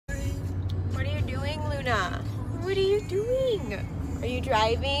Luna, what are you doing? Are you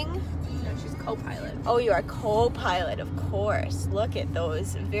driving? No, she's co-pilot. Oh, you are co-pilot, of course. Look at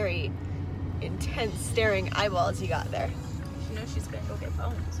those very intense staring eyeballs you got there. She knows she's gonna go get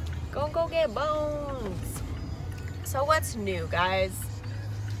bones. Go get bones. So what's new, guys?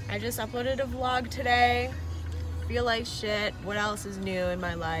 I just uploaded a vlog today. Feel like shit. What else is new in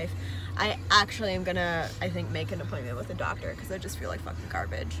my life? I actually am gonna, I think, make an appointment with a doctor because I just feel like fucking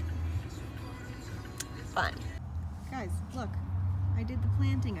garbage. Fun. Guys, look. I did the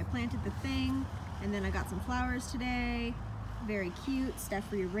planting. I planted the thing, and then I got some flowers today. Very cute. Steph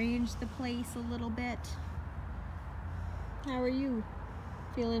rearranged the place a little bit. How are you?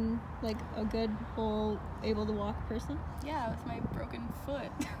 Feeling like a good, whole, able to walk person? Yeah, with my broken foot.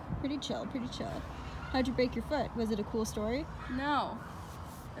 Pretty chill, pretty chill. How'd you break your foot? Was it a cool story? No.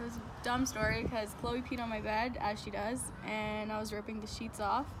 It was a dumb story because Chloe peed on my bed, as she does, and I was ripping the sheets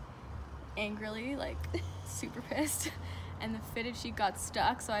off angrily, like super pissed. And the fitted sheet got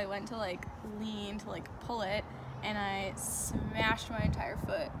stuck, so I went to like lean to like pull it, and I smashed my entire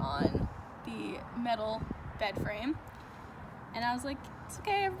foot on the metal bed frame. And I was like, it's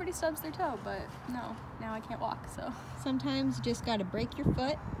okay, everybody stubs their toe, but no, now I can't walk, so. Sometimes you just gotta break your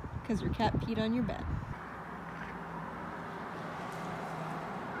foot because your cat peed on your bed.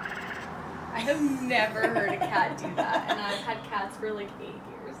 I have never heard a cat do that, and I've had cats for like 8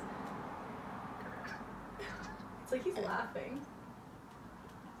 years. It's like he's laughing.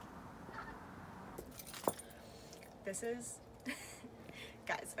 This is,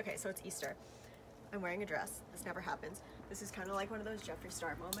 guys, okay, so it's Easter. I'm wearing a dress. This never happens. This is kind of like one of those Jeffree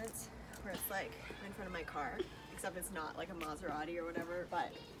Star moments where it's like I'm in front of my car, except it's not like a Maserati or whatever,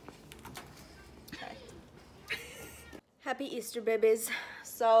 but okay. Happy Easter, babies.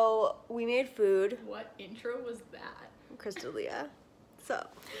 So we made food. What intro was that? Crystalia. So,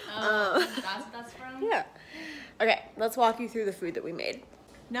 that's from? yeah. Okay, let's walk you through the food that we made.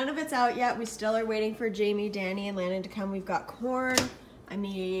 None of it's out yet. We still are waiting for Jamie, Danny, and Landon to come. We've got corn. I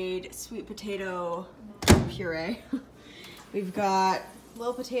made sweet potato puree. We've got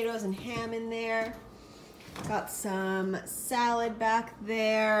little potatoes and ham in there. Got some salad back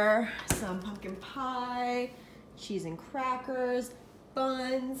there, some pumpkin pie, cheese and crackers,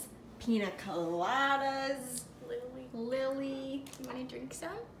 buns, pina coladas. Lily. You want to drink some?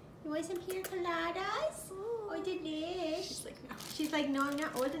 You want some pina coladas? Oh, delish. She's like, no. She's like, no, I'm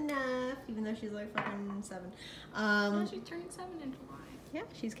not old enough, even though she's like fucking 7. No, she's turning 7 in July. Yeah,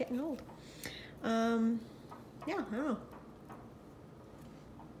 she's getting old. Yeah, I don't know.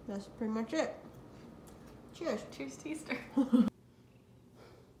 That's pretty much it. Cheers. Cheers to Easter.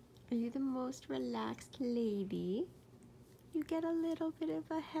 Are you the most relaxed lady? You get a little bit of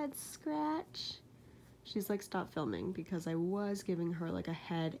a head scratch. She's like, stop filming, because I was giving her like a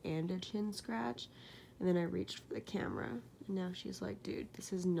head and a chin scratch, and then I reached for the camera, and now she's like, dude,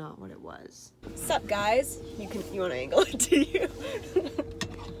 this is not what it was. Sup, guys? You want to angle it to you?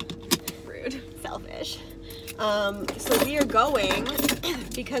 Rude. Selfish. So we are going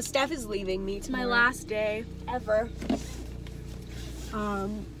because Steph is leaving me tomorrow. My last day ever.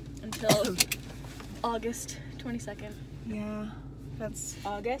 until August 22nd. Yeah, that's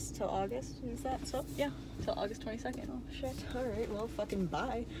August till August, is that so? Yeah, till August 22nd. Oh shit, alright, well fucking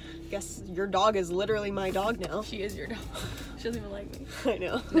bye. Guess your dog is literally my dog now. She is your dog. She doesn't even like me. I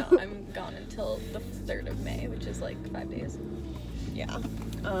know. No, I'm gone until the 3rd of May, which is like 5 days. Yeah.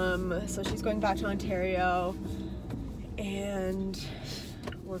 So she's going back to Ontario, and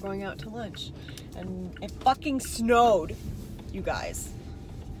we're going out to lunch. And it fucking snowed, you guys.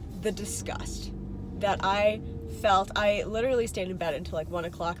 The disgust that I felt. I literally stayed in bed until like 1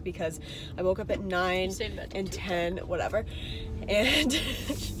 o'clock because I woke up at 9 and 10, whatever. And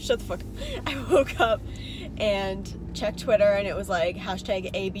shut the fuck up. I woke up and checked Twitter, and it was like hashtag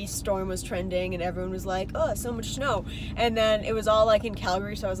AB storm was trending, and everyone was like, oh, so much snow. And then it was all like in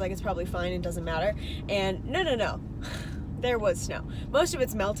Calgary, so I was like, it's probably fine, it doesn't matter. And no. There was snow. Most of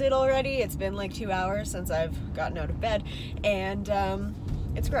it's melted already. It's been like 2 hours since I've gotten out of bed, and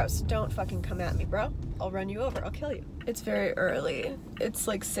it's gross. Don't fucking come at me, bro. I'll run you over. I'll kill you. It's very early. It's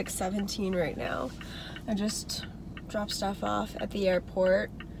like 6:17 right now. I just dropped stuff off at the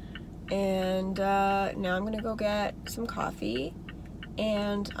airport, and now I'm gonna go get some coffee,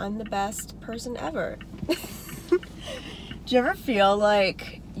 and I'm the best person ever. Do you ever feel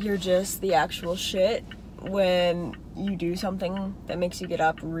like you're just the actual shit when you do something that makes you get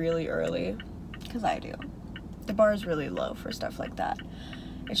up really early? Because I do. The bar is really low for stuff like that.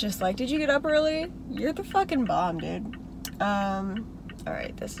 It's just like, did you get up early? You're the fucking bomb, dude.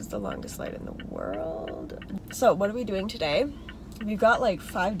 Alright, this is the longest light in the world. So, what are we doing today? we've got like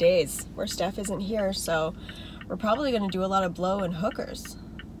 5 days where Steph isn't here, so we're probably going to do a lot of blow and hookers,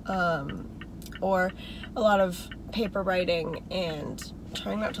 or a lot of paper writing and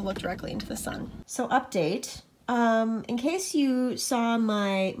trying not to look directly into the sun. So update, in case you saw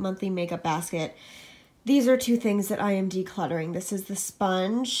my monthly makeup basket, these are 2 things that I am decluttering. This is the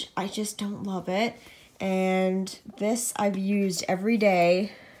sponge. I just don't love it. And this I've used every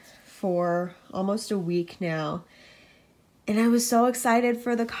day for almost a week now. And I was so excited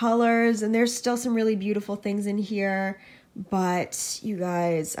for the colors, and there's still some really beautiful things in here. But you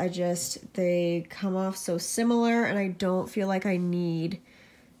guys, they come off so similar, and I don't feel like I need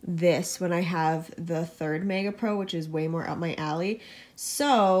this when I have the 3rd Mega Pro, which is way more up my alley.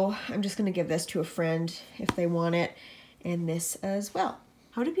 So I'm just gonna give this to a friend if they want it, and this as well.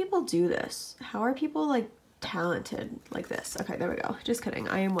 How do people do this? How are people like talented like this? Okay, there we go. Just kidding.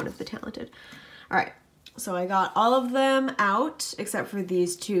 I am one of the talented. All right, so I got all of them out except for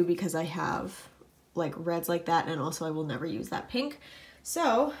these 2 because I have like reds like that, and also I will never use that pink.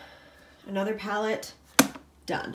 So another palette done.